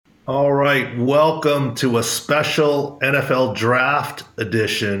All right, welcome to a special NFL draft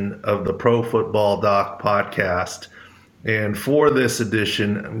edition of the Pro Football Doc podcast. And for this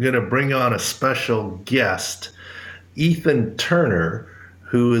edition, I'm going to bring on a special guest, Ethan Turner,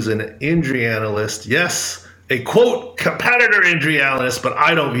 who is an injury analyst. Yes, a quote competitor injury analyst, but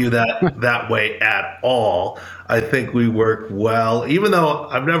I don't view that way at all. I think we work well, even though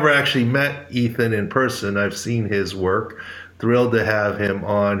I've never actually met Ethan in person. I've seen his work. Thrilled to have him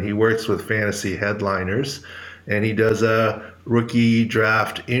on. He works with Fantasy Headliners, and he does a rookie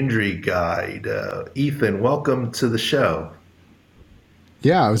draft injury guide. Ethan, welcome to the show.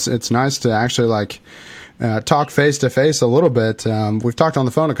 Yeah, it's nice to actually talk face to face a little bit. We've talked on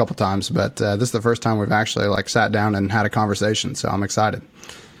the phone a couple times, but this is the first time we've actually sat down and had a conversation. So I'm excited.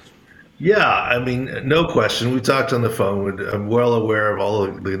 Yeah, I mean, no question. We talked on the phone. I'm well aware of all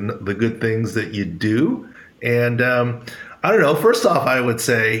of the good things that you do, and I don't know. First off, I would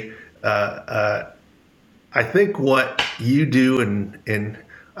say I think what you do, and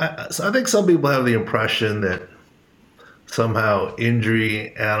so I think some people have the impression that somehow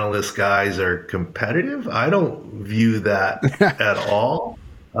injury analyst guys are competitive. I don't view that at all.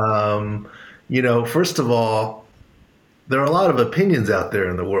 First of all, there are a lot of opinions out there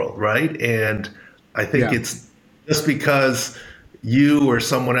in the world, right? And I think it's just because you or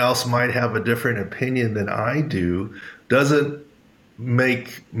someone else might have a different opinion than I do doesn't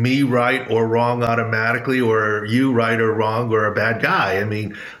make me right or wrong automatically, or you right or wrong or a bad guy. I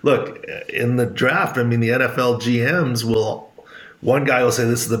mean, look, in the draft, the NFL GMs one guy will say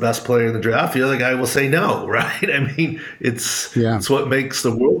this is the best player in the draft, the other guy will say no, right? It's what makes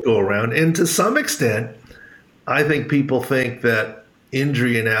the world go around. And to some extent, I think people think that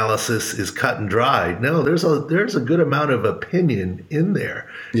injury analysis is cut and dried. No, there's a good amount of opinion in there.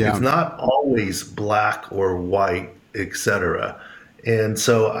 Yeah. It's not always black or white, etc. And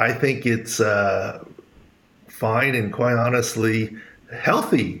so I think it's fine and quite honestly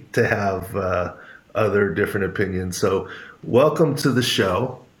healthy to have other different opinions. So welcome to the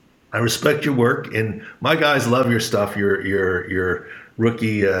show. I respect your work, and my guys love your stuff. Your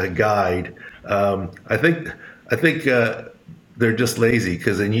rookie guide. I think they're just lazy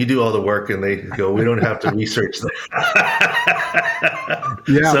because then you do all the work and they go, we don't have to research that.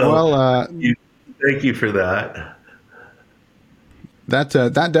 Yeah. So, thank you for that. That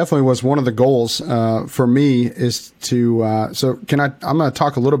definitely was one of the goals for me is to. So I'm going to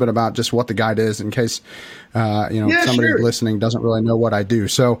talk a little bit about just what the guide is in case somebody listening doesn't really know what I do.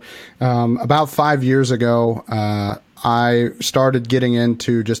 So about 5 years ago, I started getting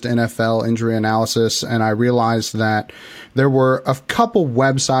into just NFL injury analysis, and I realized that there were a couple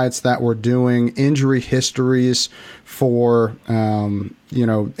websites that were doing injury histories for,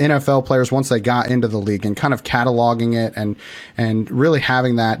 NFL players once they got into the league and kind of cataloging it and really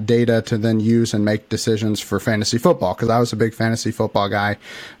having that data to then use and make decisions for fantasy football. Cause I was a big fantasy football guy,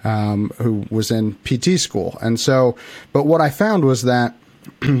 who was in PT school. And so, but what I found was that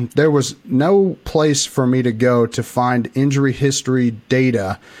there was no place for me to go to find injury history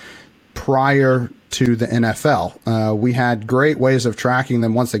data prior to the NFL. We had great ways of tracking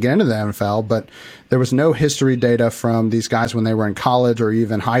them once they get into the NFL, but there was no history data from these guys when they were in college or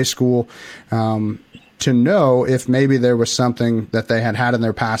even high school to know if maybe there was something that they had in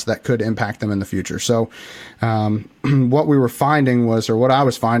their past that could impact them in the future. So what we were finding was, or what I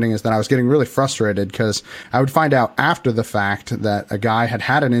was finding is that I was getting really frustrated because I would find out after the fact that a guy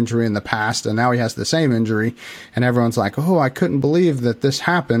had an injury in the past and now he has the same injury, and everyone's like, oh, I couldn't believe that this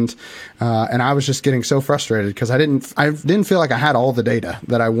happened. And I was just getting so frustrated because I didn't feel like I had all the data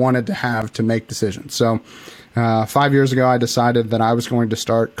that I wanted to have to make decisions. So 5 years ago, I decided that I was going to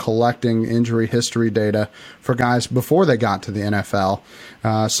start collecting injury history data for guys before they got to the NFL,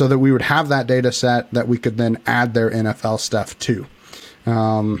 so that we would have that data set that we could then add their NFL stuff to.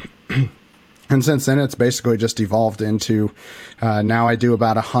 And since then, it's basically just evolved into now I do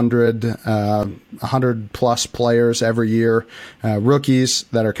about 100 plus players every year, rookies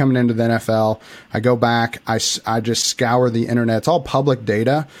that are coming into the NFL. I go back, I just scour the internet. It's all public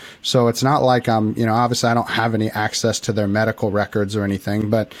data, so it's not like obviously I don't have any access to their medical records or anything.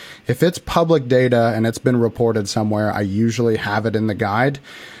 But if it's public data and it's been reported somewhere, I usually have it in the guide.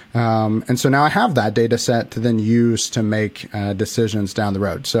 And so now I have that data set to then use to make decisions down the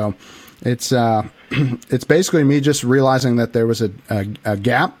road. So it's basically me just realizing that there was a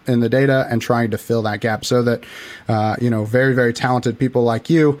gap in the data and trying to fill that gap so that, very, very talented people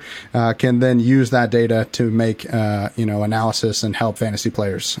like you, can then use that data to make, analysis and help fantasy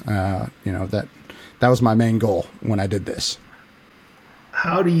players. That was my main goal when I did this.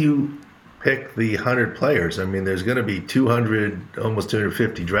 How do you pick the 100 players? I mean, there's going to be 200, almost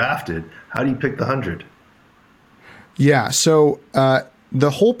 250 drafted. How do you pick the 100? Yeah, so the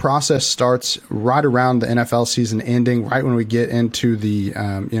whole process starts right around the NFL season ending, right when we get into the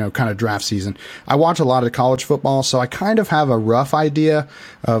kind of draft season. I watch a lot of college football, so I kind of have a rough idea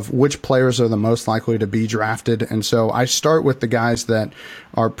of which players are the most likely to be drafted. And so I start with the guys that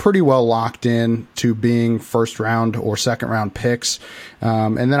are pretty well locked in to being first round or second round picks.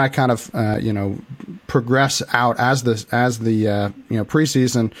 And then I kind of, progress out as the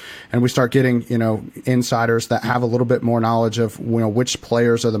preseason, and we start getting, insiders that have a little bit more knowledge of, which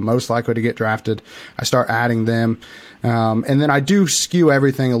players are the most likely to get drafted. I start adding them. And then I do skew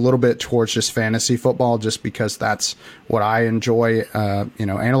everything a little bit towards just fantasy football, just because that's what I enjoy,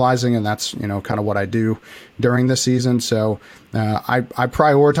 analyzing, and that's, kind of what I do during the season. So I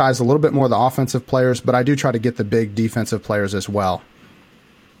prioritize a little bit more the offensive players, but I do try to get the big defensive players as well.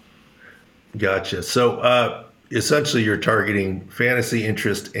 Gotcha. So essentially you're targeting fantasy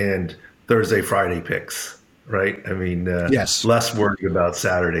interest and Thursday, Friday picks, right? I mean, yes. Less worried about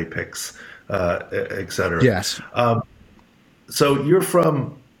Saturday picks, et cetera. Yes. So you're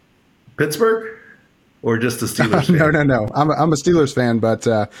from Pittsburgh or just a Steelers fan? No. I'm a Steelers fan, but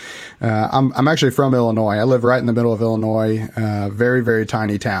I'm actually from Illinois. I live right in the middle of Illinois, very, very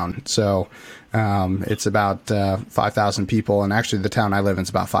tiny town. So it's about 5,000 people, and actually the town I live in is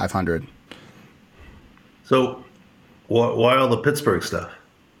about 500. So why all the Pittsburgh stuff?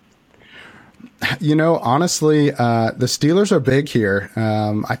 Honestly, the Steelers are big here.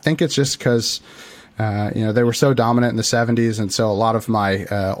 I think it's just because, they were so dominant in the 70s. And so a lot of my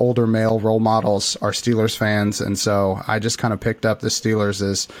older male role models are Steelers fans. And so I just kind of picked up the Steelers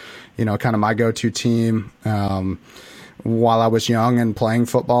as, kind of my go-to team. While I was young and playing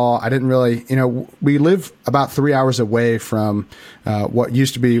football, I didn't really, we live about 3 hours away from what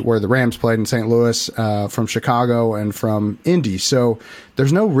used to be where the Rams played in St. Louis, from Chicago and from Indy. So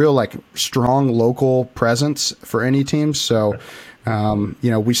there's no real strong local presence for any teams. So,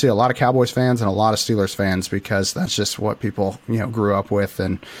 we see a lot of Cowboys fans and a lot of Steelers fans because that's just what people, grew up with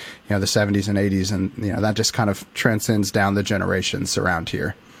and, the 70s and 80s. And, that just kind of transcends down the generations around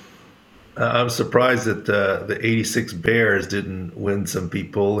here. I'm surprised that the '86 Bears didn't win some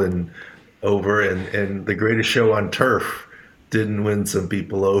people and the Greatest Show on Turf didn't win some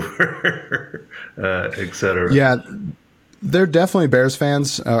people over, et cetera. Yeah, there are definitely Bears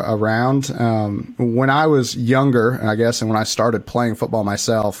fans around. When I was younger, I guess, and when I started playing football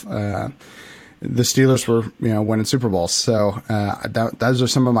myself, the Steelers were, winning Super Bowls. So those are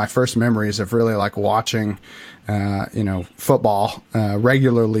some of my first memories of really watching football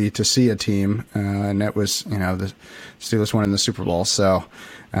regularly to see a team, and it was the Steelers winning the Super Bowl. So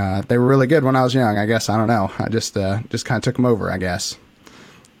they were really good when I was young. I guess I don't know. I just kind of took them over, I guess.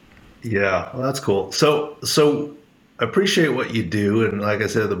 Yeah, well, that's cool. So I appreciate what you do, and like I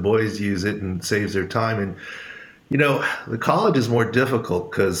said, the boys use it and saves their time. And the college is more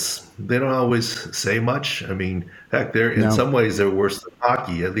difficult because they don't always say much. I mean, heck, in some ways they're worse than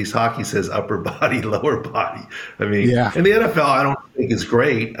hockey. At least hockey says upper body, lower body. I mean, And the NFL I don't think is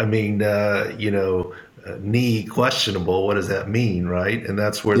great. I mean, knee questionable. What does that mean, right? And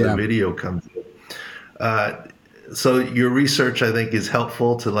that's where the video comes in. So your research, I think, is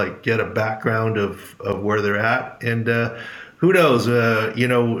helpful to get a background of where they're at. And who knows?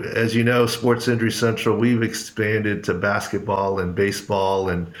 As you know, Sports Injury Central, we've expanded to basketball and baseball,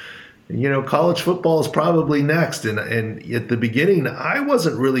 and college football is probably next. And at the beginning, I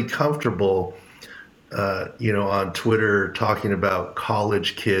wasn't really comfortable, on Twitter talking about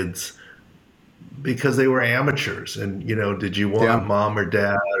college kids because they were amateurs. And did you want mom or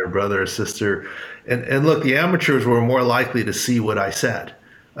dad or brother or sister? And look, the amateurs were more likely to see what I said.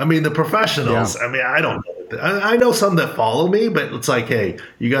 I mean, the professionals. I mean, I don't know. I know some that follow me, but it's hey,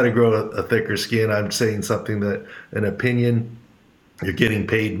 you got to grow a thicker skin. I'm saying something an opinion. You're getting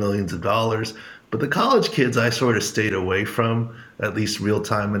paid millions of dollars. But the college kids, I sort of stayed away from, at least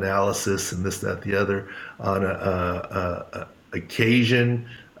real-time analysis and this, that, the other. On a occasion,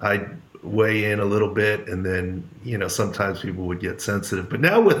 I'd weigh in a little bit, and then, sometimes people would get sensitive. But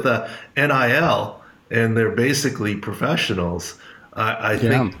now with the NIL, and they're basically professionals, I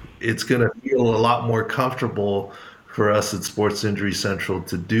think it's going to feel a lot more comfortable for us at Sports Injury Central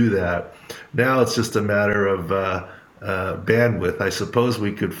to do that. Now it's just a matter of bandwidth. I suppose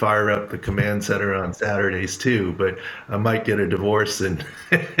we could fire up the command center on Saturdays too, but I might get a divorce.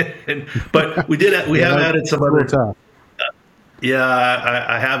 But we have added some other. We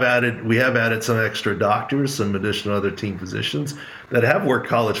have added some extra doctors, some additional other team physicians that have worked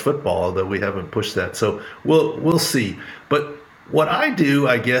college football, although we haven't pushed that. So we'll see. But what I do,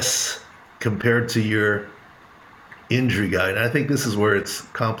 I guess, compared to your injury guide. And I think this is where it's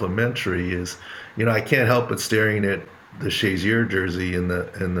complementary is, I can't help but staring at the Shazier jersey in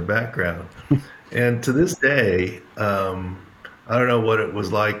the background. And to this day, I don't know what it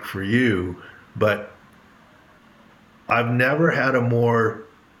was like for you, but I've never had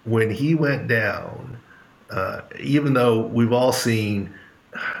when he went down, even though we've all seen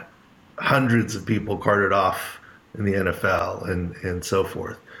hundreds of people carted off in the NFL and so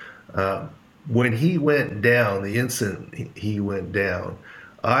forth. When he went down, the instant he went down,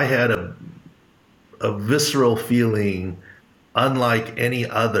 I had a visceral feeling unlike any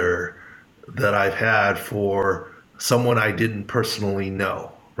other that I've had for someone I didn't personally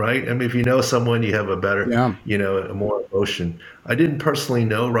know, right? I mean, if you know someone, you have a better, a more emotion. I didn't personally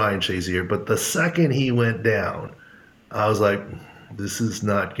know Ryan Shazier, but the second he went down, I was like, this is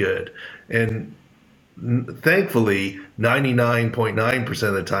not good. And thankfully, 99.9%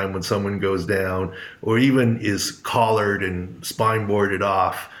 of the time when someone goes down or even is collared and spine boarded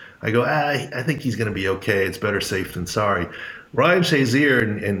off, I go, I think he's going to be okay. It's better safe than sorry. Ryan Shazier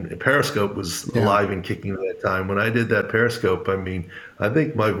and Periscope was alive and kicking at that time. When I did that Periscope, I mean, I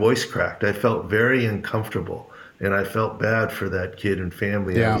think my voice cracked. I felt very uncomfortable, and I felt bad for that kid and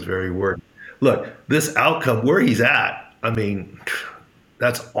family. Yeah. I was very worried. Look, this outcome, where he's at, I mean,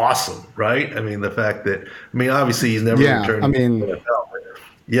 that's awesome, right? I mean, the fact that, obviously he's never returned to the NFL.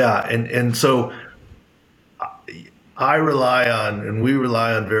 Yeah, and so I rely on, and we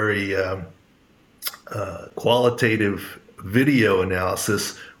rely on very qualitative video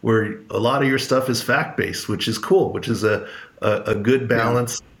analysis where a lot of your stuff is fact-based, which is cool, which is a good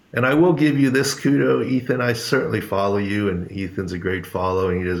balance. Yeah. And I will give you this kudo, Ethan. I certainly follow you, and Ethan's a great follow,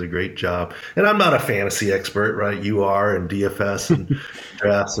 and he does a great job. And I'm not a fantasy expert, right? You are, and DFS and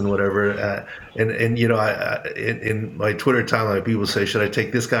drafts and whatever. And I in my Twitter timeline, people say, should I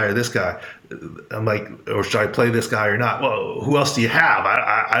take this guy or this guy? I'm like, or should I play this guy or not? Well, who else do you have?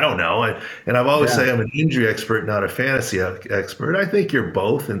 I don't know. And I've always say I'm an injury expert, not a fantasy expert. I think you're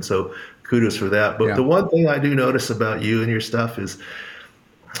both, and so kudos for that. But the one thing I do notice about you and your stuff is,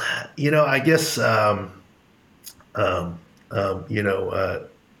 I guess,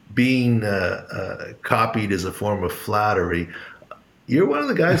 being copied is a form of flattery. You're one of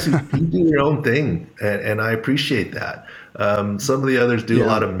the guys who you do your own thing, and I appreciate that. Some of the others do a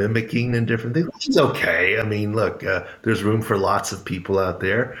lot of mimicking and different things, which is okay. I mean, look, there's room for lots of people out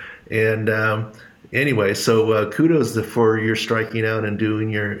there. And anyway, so kudos for your striking out and doing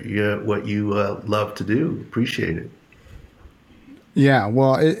your what you love to do. Appreciate it. Yeah,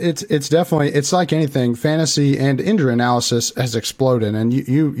 well, it's definitely, it's like anything. Fantasy and injury analysis has exploded, and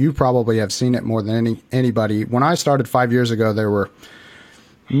you probably have seen it more than anybody. When I started 5 years ago, there were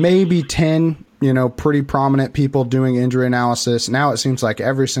maybe 10, pretty prominent people doing injury analysis. Now it seems like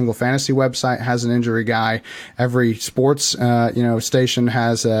every single fantasy website has an injury guy. Every sports, station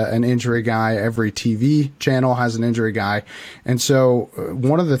has an injury guy. Every TV channel has an injury guy. And so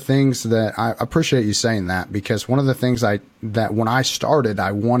one of the things that I appreciate you saying that, because one of the things that when I started,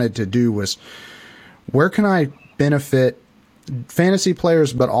 I wanted to do was, where can I benefit fantasy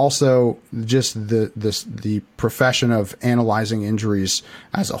players, but also just the profession of analyzing injuries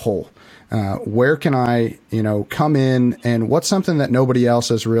as a whole? Where can I, come in, and what's something that nobody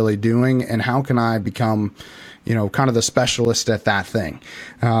else is really doing, and how can I become, kind of the specialist at that thing?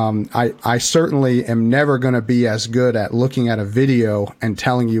 I certainly am never going to be as good at looking at a video and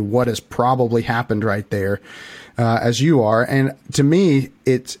telling you what has probably happened right there as you are. And to me,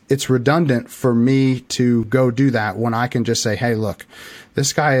 it's redundant for me to go do that when I can just say, hey, look,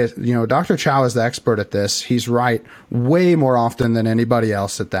 this guy is, Dr. Chow is the expert at this. He's right way more often than anybody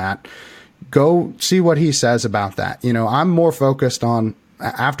else at that. Go see what he says about that. I'm more focused on,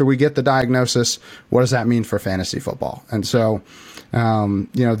 after we get the diagnosis, what does that mean for fantasy football? And so,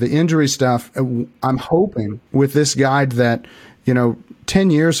 the injury stuff, I'm hoping with this guide that, 10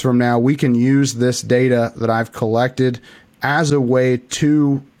 years from now, we can use this data that I've collected as a way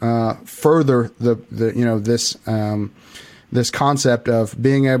to further this concept of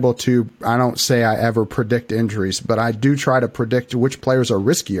being able to, I don't say I ever predict injuries, but I do try to predict which players are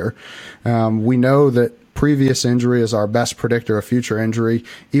riskier. We know that previous injury is our best predictor of future injury,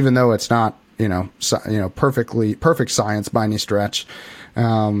 even though it's not, perfect science by any stretch.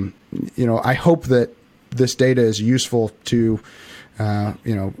 I hope that this data is useful to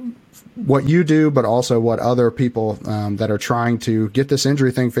what you do, but also what other people that are trying to get this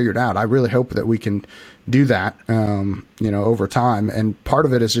injury thing figured out. I really hope that we can do that, over time. And part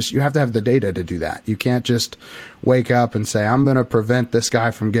of it is just you have to have the data to do that. You can't just wake up and say, I'm going to prevent this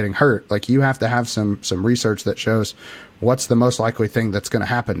guy from getting hurt. Like, you have to have some research that shows what's the most likely thing that's going to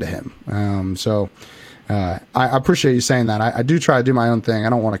happen to him. I appreciate you saying that. I do try to do my own thing. I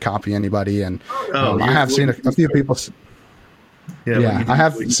don't want to copy anybody. And I have seen a few people. Yeah, I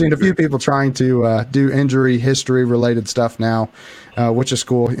have seen a few people trying to do injury history related stuff now, which is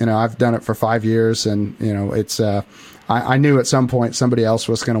cool. I've done it for 5 years, and it's. I knew at some point somebody else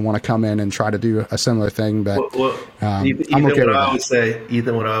was going to want to come in and try to do a similar thing, but Ethan, I'm okay what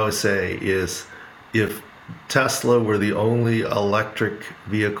I always say is, if Tesla were the only electric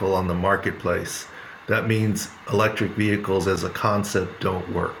vehicle on the marketplace, that means electric vehicles as a concept don't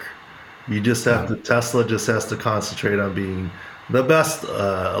work. You just have to. Tesla just has to concentrate on being the best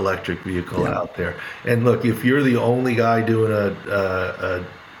electric vehicle out there. And look, if you're the only guy doing a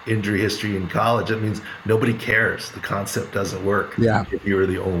injury history in college, that means nobody cares. The concept doesn't work if you're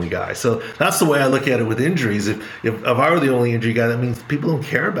the only guy. So that's the way I look at it with injuries. If I were the only injury guy, that means people don't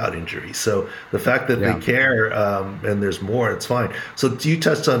care about injuries. So the fact that they care, and there's more, it's fine. So you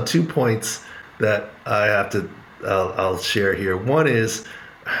touched on 2 points that I'll share here. One is,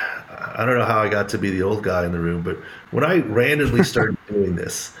 I don't know how I got to be the old guy in the room, but when I randomly started doing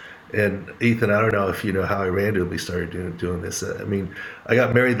this, and Ethan, I don't know if you know how I randomly started doing this. I mean, I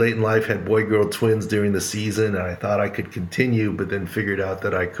got married late in life, had boy-girl twins during the season, and I thought I could continue, but then figured out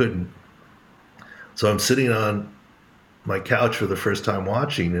that I couldn't. So I'm sitting on my couch for the first time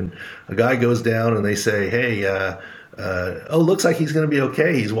watching, and a guy goes down and they say, hey, looks like he's going to be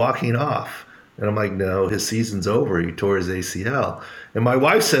okay. He's walking off. And I'm like, no, his season's over. He tore his ACL. And my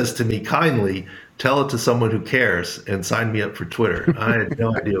wife says to me kindly, tell it to someone who cares and sign me up for Twitter. I had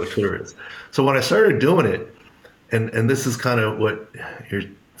no idea what Twitter is. So when I started doing it, and this is kind of what you're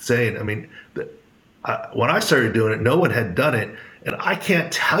saying, I mean, when I started doing it, no one had done it. And I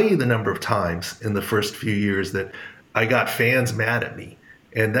can't tell you the number of times in the first few years that I got fans mad at me.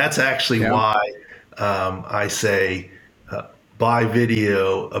 And that's actually why I say, by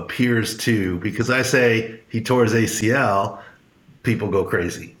video appears to, because I say he tore his ACL, people go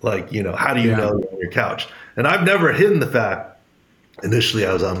crazy. Like, how do you know you're on your couch? And I've never hidden the fact. Initially,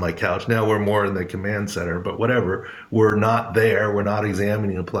 I was on my couch. Now we're more in the command center, but whatever. We're not there. We're not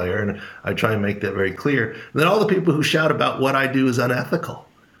examining a player. And I try and make that very clear. And then all the people who shout about what I do is unethical.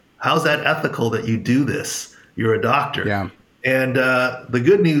 How's that ethical that you do this? You're a doctor. Yeah. And the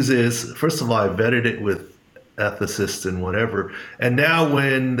good news is, first of all, I vetted it with ethicists and whatever. And now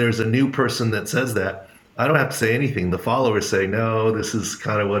when there's a new person that says that, I don't have to say anything. The followers say, no, this is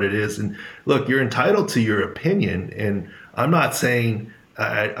kind of what it is. And look, you're entitled to your opinion. And I'm not saying,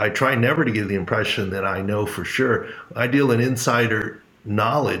 I try never to give the impression that I know for sure. I deal in insider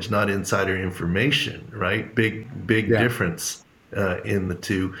knowledge, not insider information, right? Big difference in the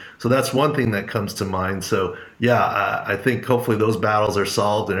two. So that's one thing that comes to mind. So I think hopefully those battles are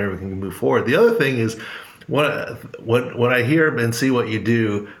solved and everything can move forward. The other thing is, when I hear and see what you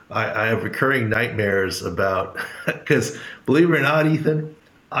do, I have recurring nightmares about, because believe it or not, Ethan,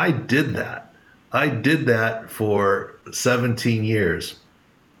 I did that. I did that for 17 years.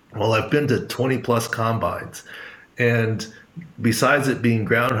 Well, I've been to 20 plus combines. And besides it being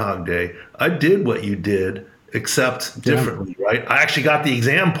Groundhog Day, I did what you did, except differently, right? I actually got the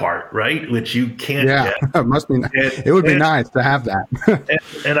exam part, right? Which you can't get. It must be nice. It would be nice to have that.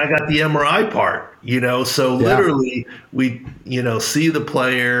 and I got the MRI part, so literally we, see the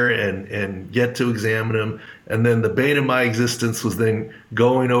player and get to examine him. And then the bane of my existence was then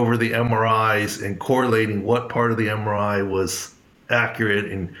going over the MRIs and correlating what part of the MRI was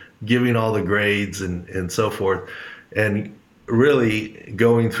accurate and giving all the grades and so forth. And really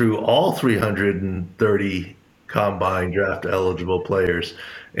going through all 330 combine draft eligible players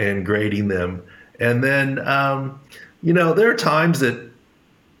and grading them. And then, there are times that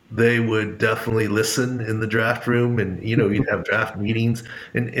they would definitely listen in the draft room and, you'd have draft meetings.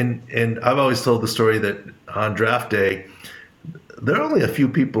 And I've always told the story that on draft day, there are only a few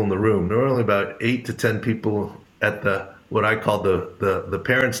people in the room. There are only about 8 to 10 people at what I call the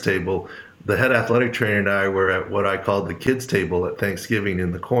parents' table. The head athletic trainer and I were at what I called the kids' table at Thanksgiving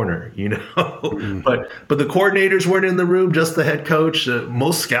in the corner, But the coordinators weren't in the room, just the head coach.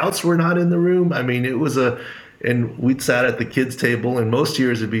 Most scouts were not in the room. I mean, it was and we'd sat at the kids' table, and most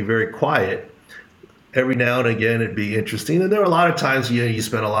years it'd be very quiet. Every now and again, it'd be interesting. And there were a lot of times, you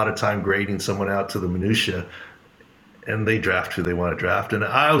spend a lot of time grading someone out to the minutia, and they draft who they want to draft. And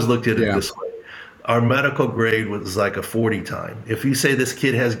I always looked at it this way. our medical grade was like a 40 time. If you say this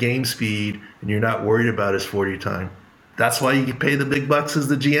kid has game speed and you're not worried about his 40 time, that's why you pay the big bucks as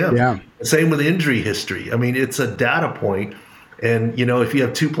the GM. Yeah. Same with injury history. I mean, it's a data point. And, you know, if you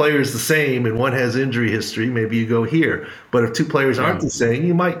have two players the same and one has injury history, maybe you go here. But if two players aren't the same,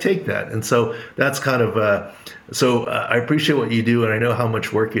 you might take that. And so that's kind of I appreciate what you do. And I know how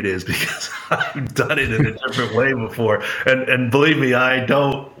much work it is because I've done it in a different way before. And believe me, I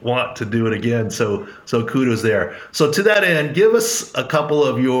don't want to do it again. So kudos there. So to that end, give us a couple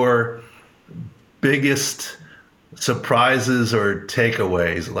of your biggest surprises or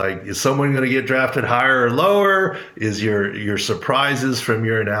takeaways. Like, is someone going to get drafted higher or lower? Is your surprises from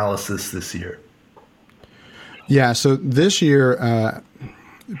your analysis this year? Yeah, so this year,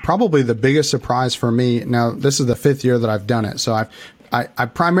 probably the biggest surprise for me, now this is the 5th year that I've done it, so I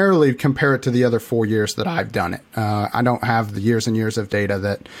primarily compare it to the other 4 years that I've done it. I don't have the years and years of data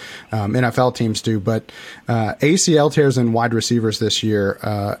that NFL teams do, but ACL tears in wide receivers this year,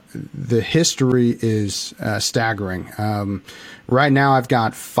 the history is staggering. Right now, I've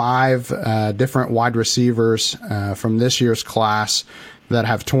got 5 different wide receivers from this year's class that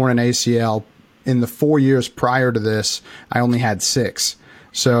have torn an ACL. In the 4 years prior to this, I only had 6.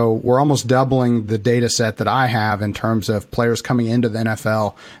 So we're almost doubling the data set that I have in terms of players coming into the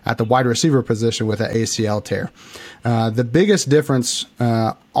NFL at the wide receiver position with an ACL tear. The biggest difference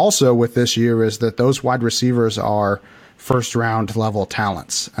also with this year is that those wide receivers are first-round level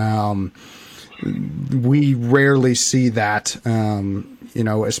talents. We rarely see that,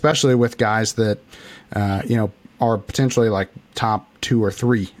 especially with guys that, are potentially like top 2 or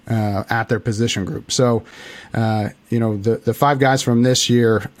 3 at their position group. So, the 5 guys from this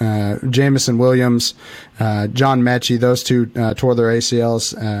year, Jameson Williams, John Mechie, those two tore their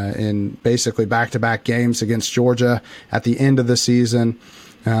ACLs in basically back-to-back games against Georgia at the end of the season.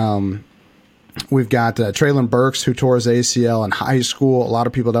 We've got Treylon Burks, who tore his ACL in high school. A lot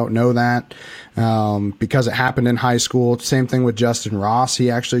of people don't know that because it happened in high school. Same thing with Justin Ross. He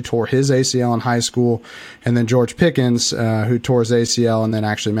actually tore his ACL in high school. And then George Pickens, who tore his ACL and then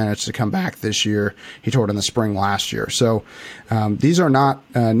actually managed to come back this year. He tore it in the spring last year. So these are not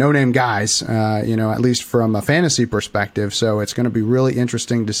no-name guys, at least from a fantasy perspective. So it's going to be really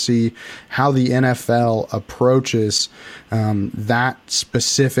interesting to see how the NFL approaches that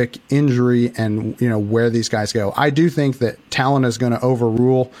specific injury and, where these guys go. I do think that talent is going to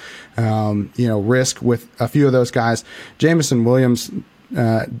overrule, risk with a few of those guys. Jameson Williams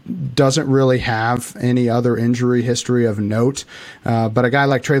doesn't really have any other injury history of note, but a guy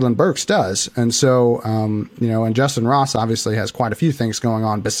like Treylon Burks does. And so, and Justin Ross obviously has quite a few things going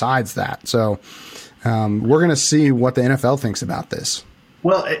on besides that. So we're going to see what the NFL thinks about this.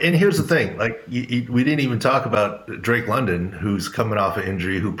 Well, and here's the thing, like we didn't even talk about Drake London, who's coming off an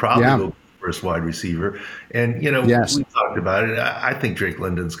injury, who probably will be first wide receiver. And, yes. We talked about it. I think Drake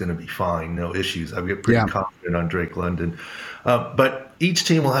London's going to be fine. No issues. I get pretty confident on Drake London. But each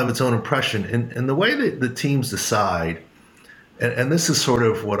team will have its own impression. And the way that the teams decide, and this is sort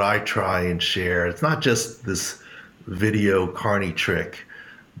of what I try and share, it's not just this video carny trick,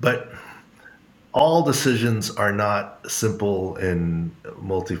 but all decisions are not simple and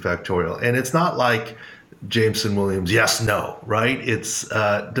multifactorial. And it's not like Jameson Williams, yes, no, right? It's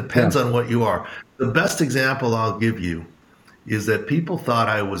depends on what you are. The best example I'll give you is that people thought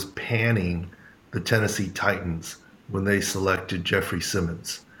I was panning the Tennessee Titans when they selected Jeffrey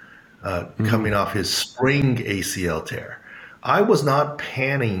Simmons coming off his spring ACL tear. I was not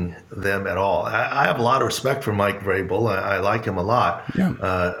panning them at all. I have a lot of respect for Mike Vrabel. I like him a lot.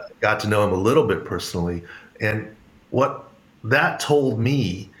 Got to know him a little bit personally. And what that told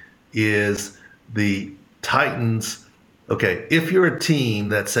me is the Titans, okay, if you're a team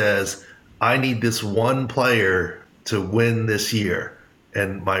that says, I need this one player to win this year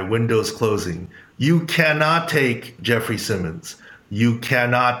and my window's closing, you cannot take Jeffrey Simmons. You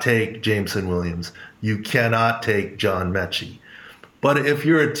cannot take Jameson Williams. You cannot take John Mechie. But if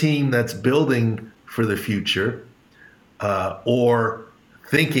you're a team that's building for the future or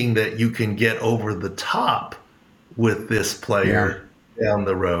thinking that you can get over the top with this player down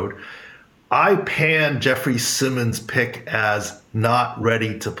the road, I pan Jeffrey Simmons' pick as not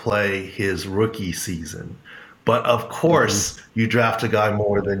ready to play his rookie season. But of course, you draft a guy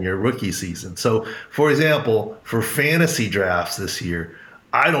more than your rookie season. So, for example, for fantasy drafts this year,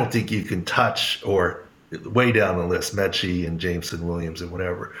 I don't think you can touch, or way down the list, Mechie and Jameson Williams and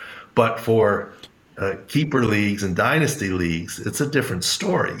whatever. But for keeper leagues and dynasty leagues, it's a different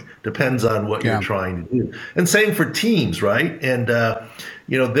story. Depends on what you're trying to do. And same for teams, right? And,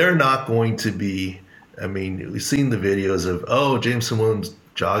 they're not going to be I mean, we've seen the videos of, Jameson Williams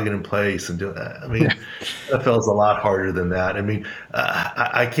jogging in place and doing that. I mean, NFL's a lot harder than that. I mean,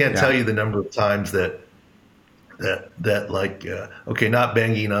 I can't tell you the number of times that like, okay, not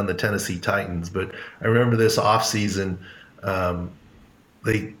banging on the Tennessee Titans, but I remember this offseason,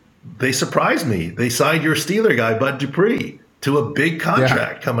 they surprised me. They signed your Steeler guy, Bud Dupree, to a big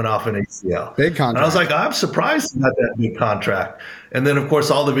contract coming off an ACL. Big contract. And I was like, I'm surprised he got that big contract. And then, of course,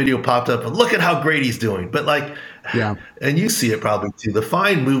 all the video popped up and look at how great he's doing. But like, and you see it probably too, the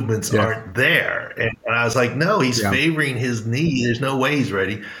fine movements aren't there. And I was like, no, he's favoring his knee. There's no way he's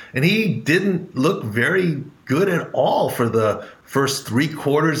ready. And he didn't look very good at all for the first 3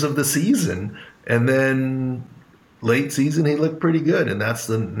 quarters of the season. And then late season, he looked pretty good. And that's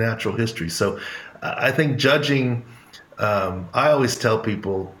the natural history. So I think judging, I always tell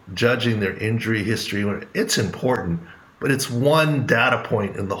people judging their injury history, it's important, but it's one data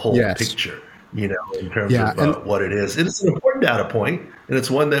point in the whole picture, you know, in terms of what it is. It's an important data point, and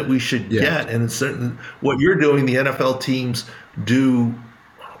it's one that we should get. And it's certain what you're doing, the NFL teams do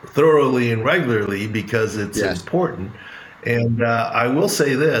thoroughly and regularly because it's important. And I will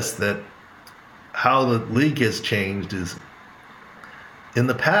say this, that how the league has changed is in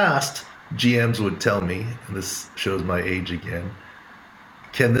the past, GMs would tell me, and this shows my age again,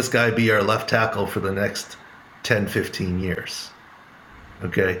 can this guy be our left tackle for the next 10, 15 years?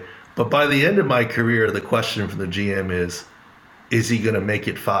 Okay. But by the end of my career, the question from the GM is he going to make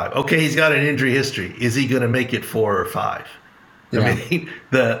it 5? Okay, he's got an injury history. Is he going to make it 4 or 5? I mean,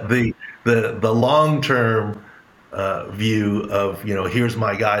 the long-term view of, you know, here's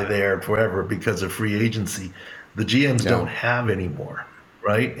my guy there forever because of free agency, the GMs don't have anymore.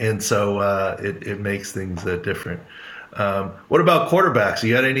 Right. And so it makes things different. What about quarterbacks?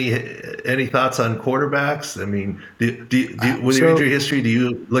 You got any thoughts on quarterbacks? I mean, with your injury history, do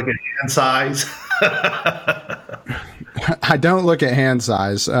you look at hand size? I don't look at hand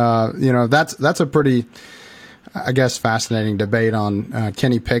size. You know, that's a pretty, I guess, fascinating debate on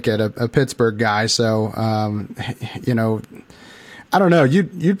Kenny Pickett, a Pittsburgh guy. So, you know, I don't know.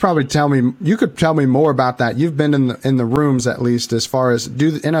 You'd probably tell me. You could tell me more about that. You've been in the rooms at least, as far as,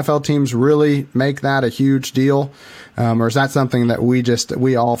 do the NFL teams really make that a huge deal, or is that something that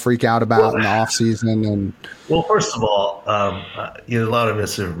we all freak out about in the off season? And well, first of all, you know, a lot of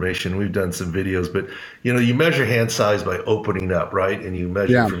misinformation. We've done some videos, but you know, you measure hand size by opening up, right? And you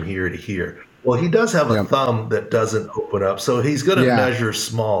measure from here to here. Well, he does have a thumb that doesn't open up, so he's going to measure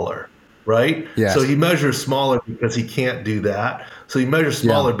smaller. Right? Yes. So he measures smaller because he can't do that. So he measures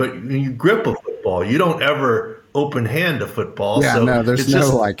smaller, but when you grip a football, you don't ever open hand a football. Yeah, so no, there's there's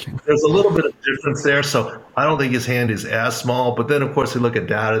a little bit of difference there. So I don't think his hand is as small. But then, of course, we look at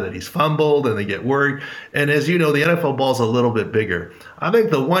data that he's fumbled and they get worried. And as you know, the NFL ball's a little bit bigger. I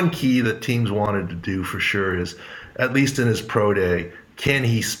think the one key that teams wanted to do for sure is, at least in his pro day, can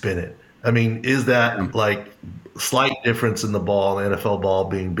he spin it? I mean, is that like slight difference in the ball, the NFL ball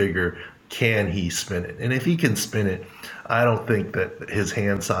being bigger? Can he spin it? And if he can spin it, I don't think that his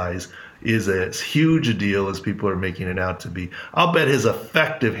hand size is as huge a deal as people are making it out to be. I'll bet his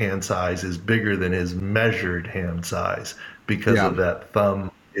effective hand size is bigger than his measured hand size because of that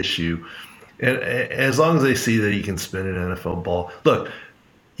thumb issue. And as long as they see that he can spin an NFL ball. Look,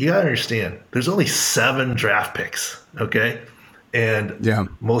 you got to understand, there's only 7 draft picks, okay?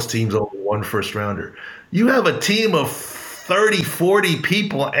 And most teams only 1 first rounder. You have a team of 30, 40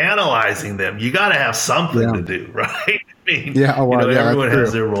 people analyzing them. You got to have something to do, right? I mean, everyone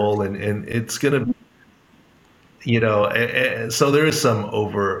has their role, and it's going to, you know, so there is some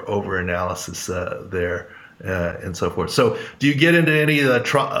over analysis there and so forth. So do you get into any of the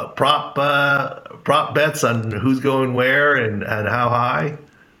prop bets on who's going where and how high?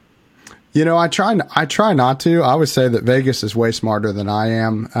 You know, I try not to. I would say that Vegas is way smarter than I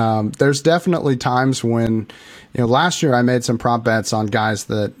am. There's definitely times when, you know, last year I made some prop bets on guys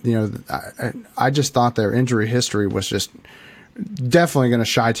that, you know, I just thought their injury history was just definitely going to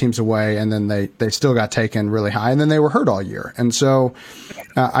shy teams away, and then they still got taken really high, and then they were hurt all year. And so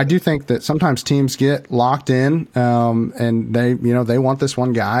I do think that sometimes teams get locked in, and they want this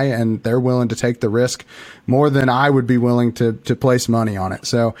one guy, and they're willing to take the risk more than I would be willing to place money on it.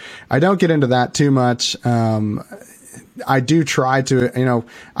 So I don't get into that too much. I do try to, you know,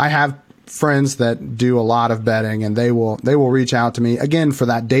 I have friends that do a lot of betting, and they will reach out to me again for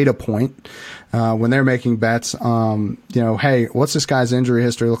that data point when they're making bets. You know, hey, what's this guy's injury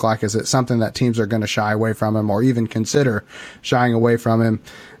history look like? Is it something that teams are going to shy away from him, or even consider shying away from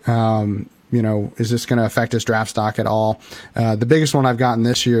him? is this going to affect his draft stock at all? The biggest one I've gotten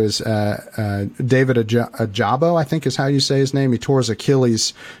this year is David Ajabo, I think is how you say his name. He tore his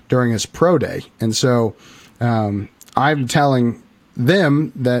Achilles during his pro day. And so I'm telling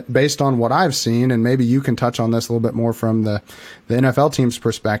them that based on what I've seen, and maybe you can touch on this a little bit more from the NFL team's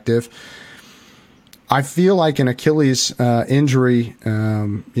perspective, I feel like an Achilles injury, a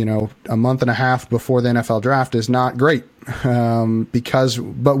month and a half before the NFL draft is not great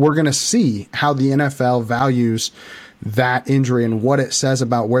but we're going to see how the NFL values that injury and what it says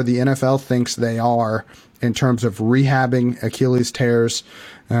about where the NFL thinks they are in terms of rehabbing Achilles tears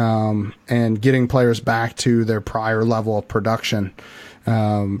and getting players back to their prior level of production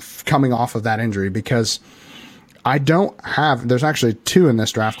coming off of that injury, because there's actually two in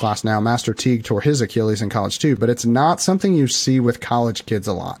this draft class now. Master Teague tore his Achilles in college too, but it's not something you see with college kids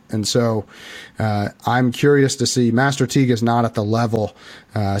a lot. And so I'm curious to see. Master Teague is not at the level,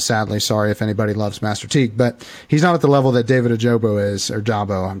 sadly, sorry if anybody loves Master Teague, but he's not at the level that David Ajabo is, or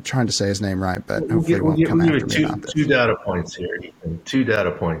Jabo. I'm trying to say his name right, but hopefully he won't come after me about this. Two data points here, Ethan. 2 data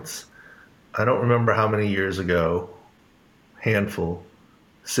points. I don't remember how many years ago, handful,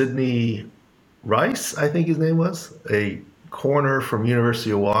 Sidney Rice, I think his name was, a corner from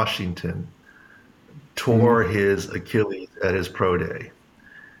University of Washington, tore his Achilles at his pro day.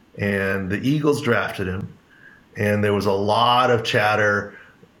 And the Eagles drafted him, and there was a lot of chatter.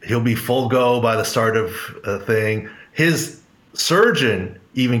 He'll be full go by the start of a thing. His surgeon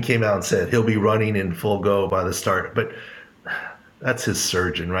even came out and said he'll be running in full go by the start. But that's his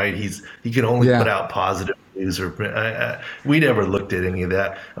surgeon, right? He can only put out positive news. We never looked at any of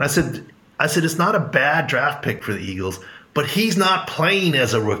that. And I said, it's not a bad draft pick for the Eagles, but he's not playing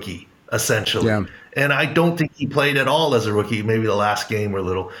as a rookie, essentially. Yeah. And I don't think he played at all as a rookie, maybe the last game or a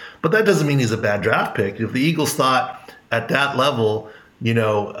little. But that doesn't mean he's a bad draft pick. If the Eagles thought at that level,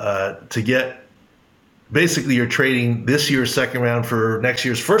 to get – basically you're trading this year's second round for next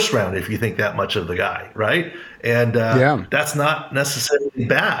year's first round if you think that much of the guy, right? And that's not necessarily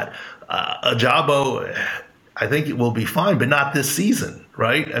bad. Ajabo – I think it will be fine, but not this season,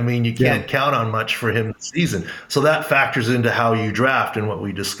 right? I mean, you can't count on much for him this season. So that factors into how you draft and what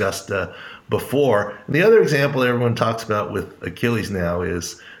we discussed before. And the other example everyone talks about with Achilles now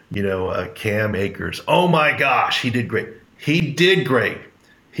is, Cam Akers. Oh my gosh, he did great. He did great.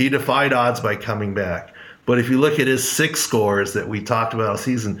 He defied odds by coming back. But if you look at his 6 scores that we talked about all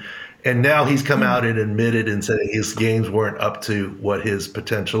season, and now he's come out and admitted and said his games weren't up to what his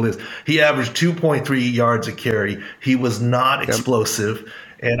potential is. He averaged 2.3 yards a carry. He was not explosive.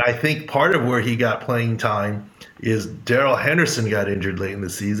 And I think part of where he got playing time is Darrell Henderson got injured late in the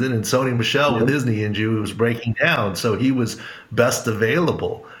season, and Sony Michel with his knee injury was breaking down. So he was best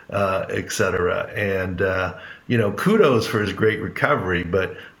available, et cetera. And, kudos for his great recovery,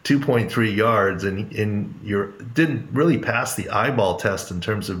 but 2.3 yards and didn't really pass the eyeball test in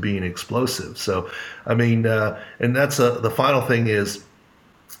terms of being explosive. So, I mean, and that's the final thing is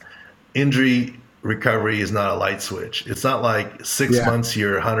injury recovery is not a light switch. It's not like 6 months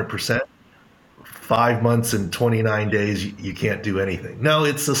you're 100%, 5 months and 29 days you can't do anything. No,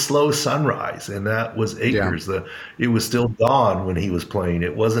 it's a slow sunrise, and that was Akers. It was still dawn when he was playing.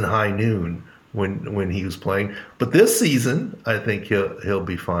 It wasn't high noon when he was playing. But this season, I think he'll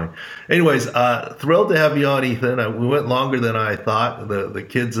be fine. Anyways, thrilled to have you on, Ethan. We went longer than I thought. The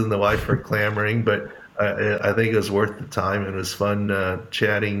kids and the wife are clamoring, but I think it was worth the time. It was fun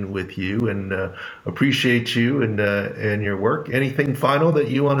chatting with you, and appreciate you and your work. Anything final that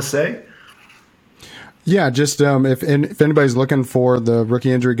you want to say? Yeah, just if anybody's looking for the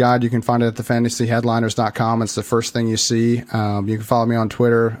rookie injury guide, you can find it at thefantasyheadliners.com. It's the first thing you see. You can follow me on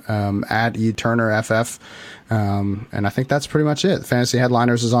Twitter at eTurnerFF. And I think that's pretty much it. Fantasy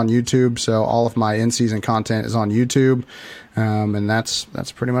Headliners is on YouTube, so all of my in-season content is on YouTube. And that's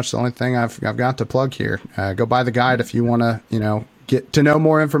pretty much the only thing I've got to plug here. Go buy the guide if you want to, get to know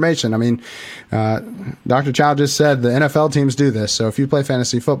more information. I mean, Dr. Chow just said the NFL teams do this. So if you play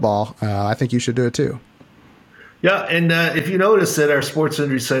fantasy football, I think you should do it too. Yeah, and if you notice that our Sports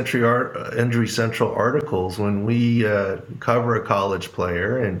Injury Central articles, when we cover a college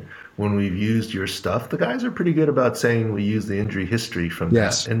player and when we've used your stuff, the guys are pretty good about saying we use the injury history from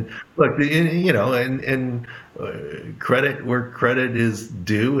that. And look, and credit where credit is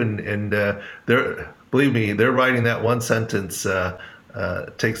due, and they're, believe me, they're writing that one sentence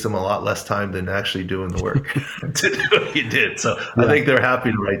takes them a lot less time than actually doing the work to do what you did. So I think they're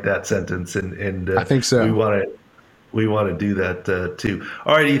happy to write that sentence, and I think so. We want to do that too.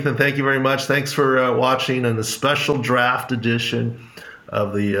 All right, Ethan, thank you very much. Thanks for watching on the special draft edition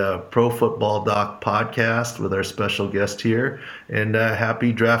of the Pro Football Doc podcast with our special guest here. And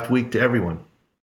happy draft week to everyone.